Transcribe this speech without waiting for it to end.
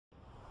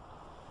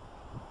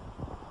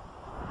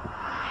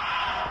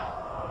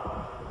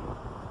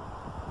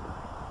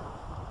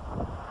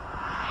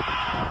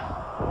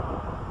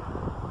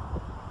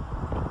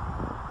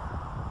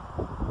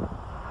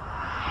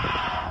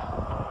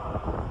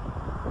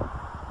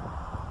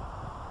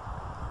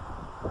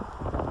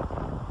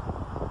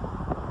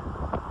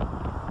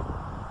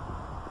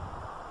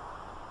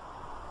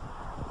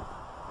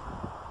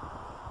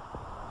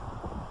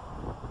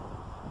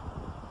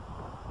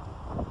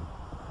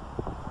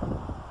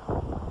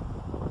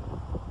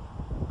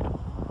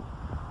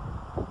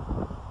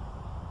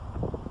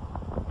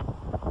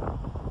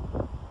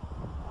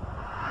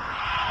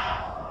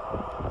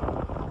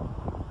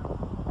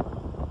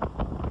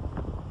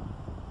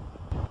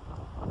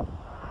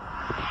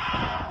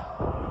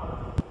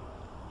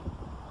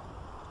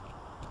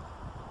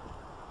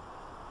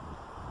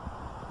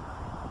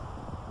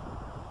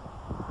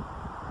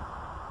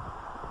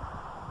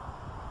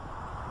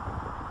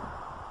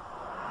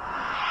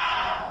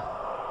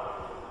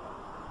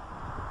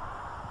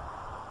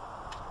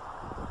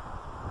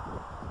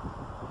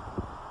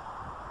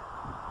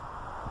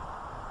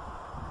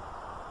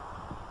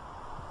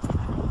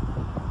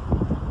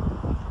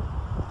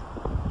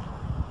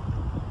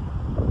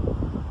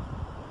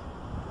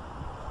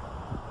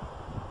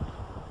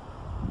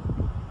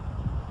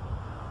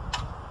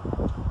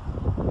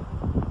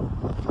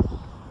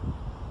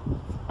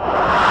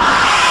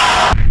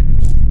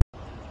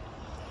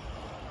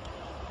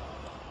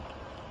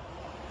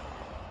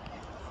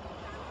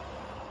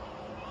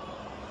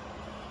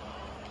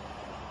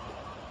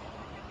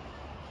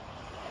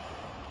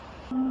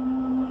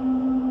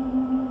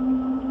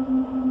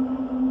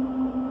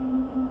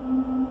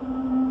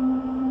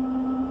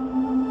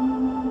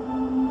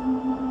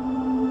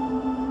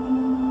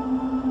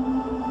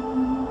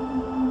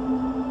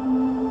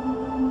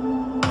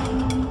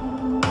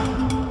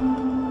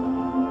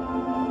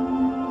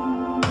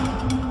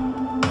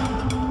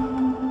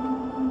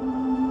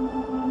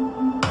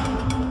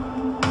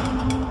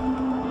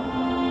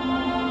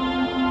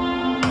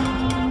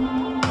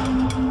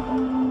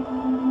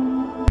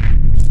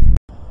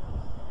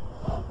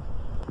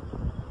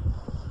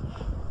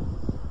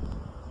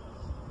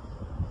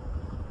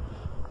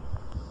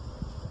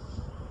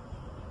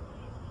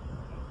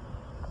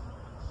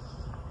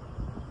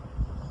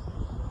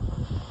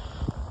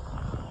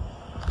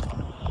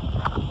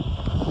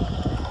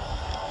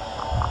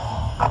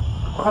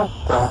What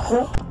the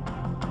hell?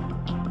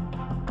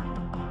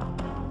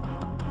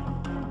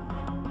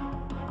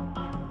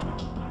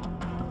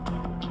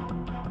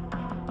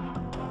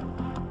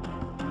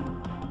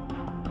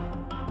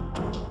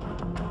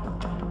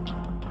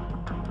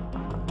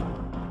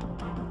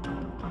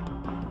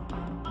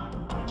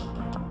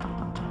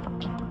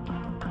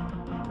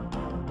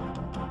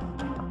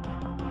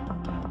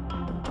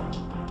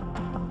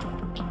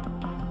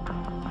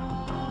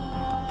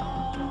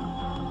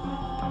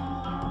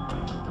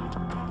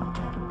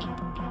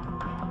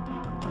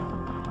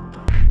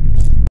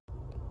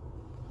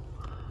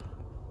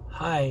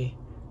 Hi,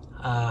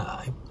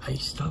 I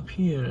stopped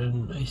here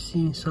and I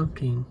seen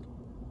something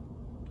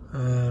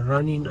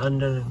running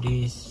under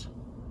this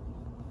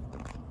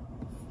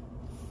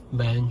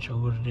bench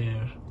over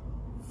there.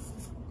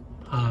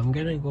 I'm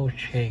gonna go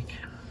check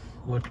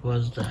what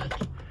was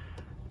that.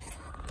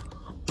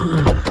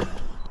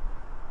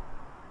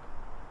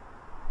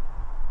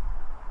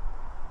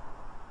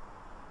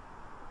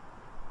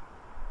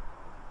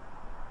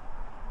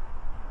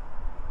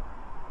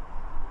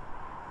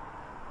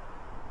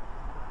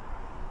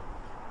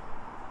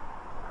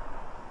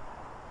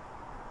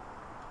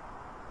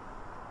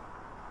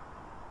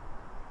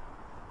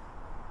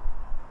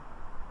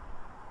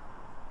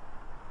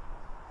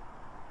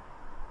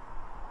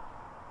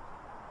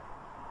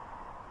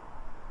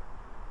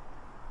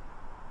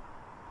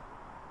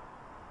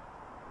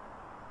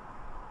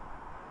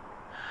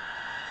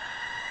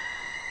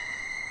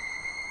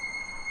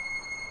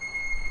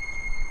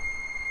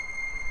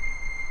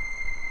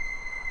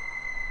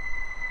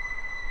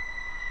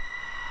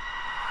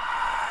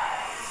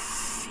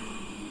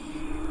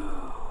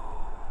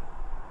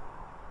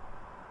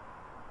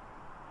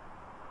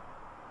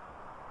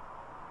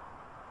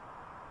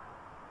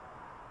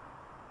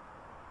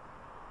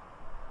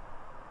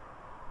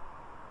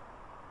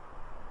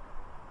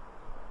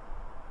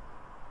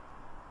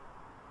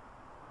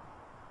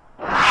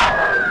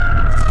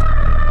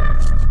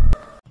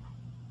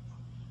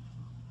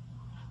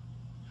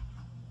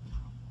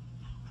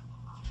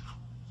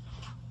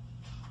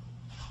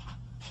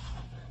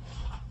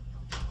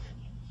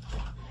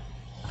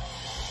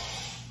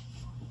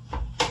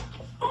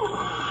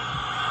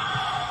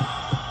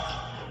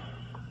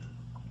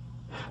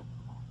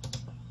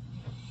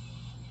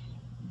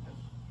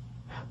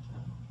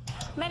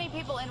 Many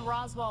people in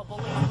Roswell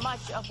believe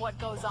much of what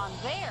goes on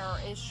there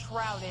is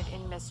shrouded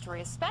in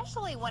mystery,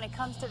 especially when it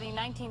comes to the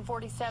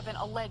 1947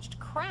 alleged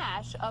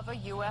crash of a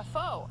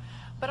UFO.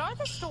 But are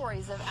the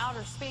stories of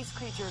outer space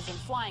creatures and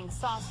flying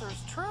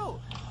saucers true?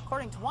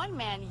 According to one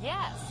man,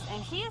 yes,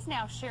 and he is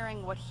now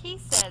sharing what he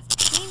says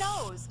he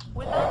knows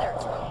with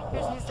others.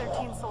 Here's News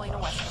 13's Selena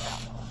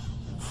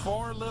Westervelt.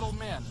 4 little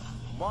men,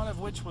 one of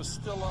which was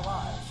still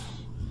alive,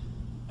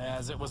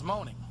 as it was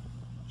moaning.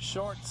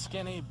 Short,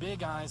 skinny,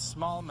 big eyes,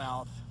 small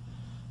mouth.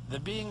 The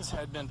beings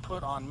had been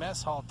put on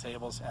mess hall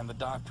tables and the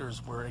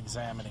doctors were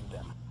examining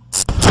them.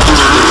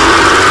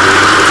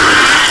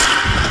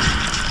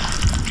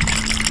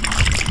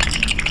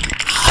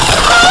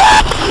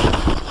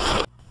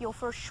 You'll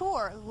for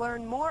sure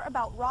learn more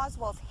about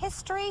Roswell's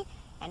history,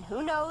 and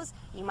who knows,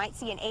 you might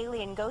see an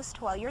alien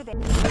ghost while you're there.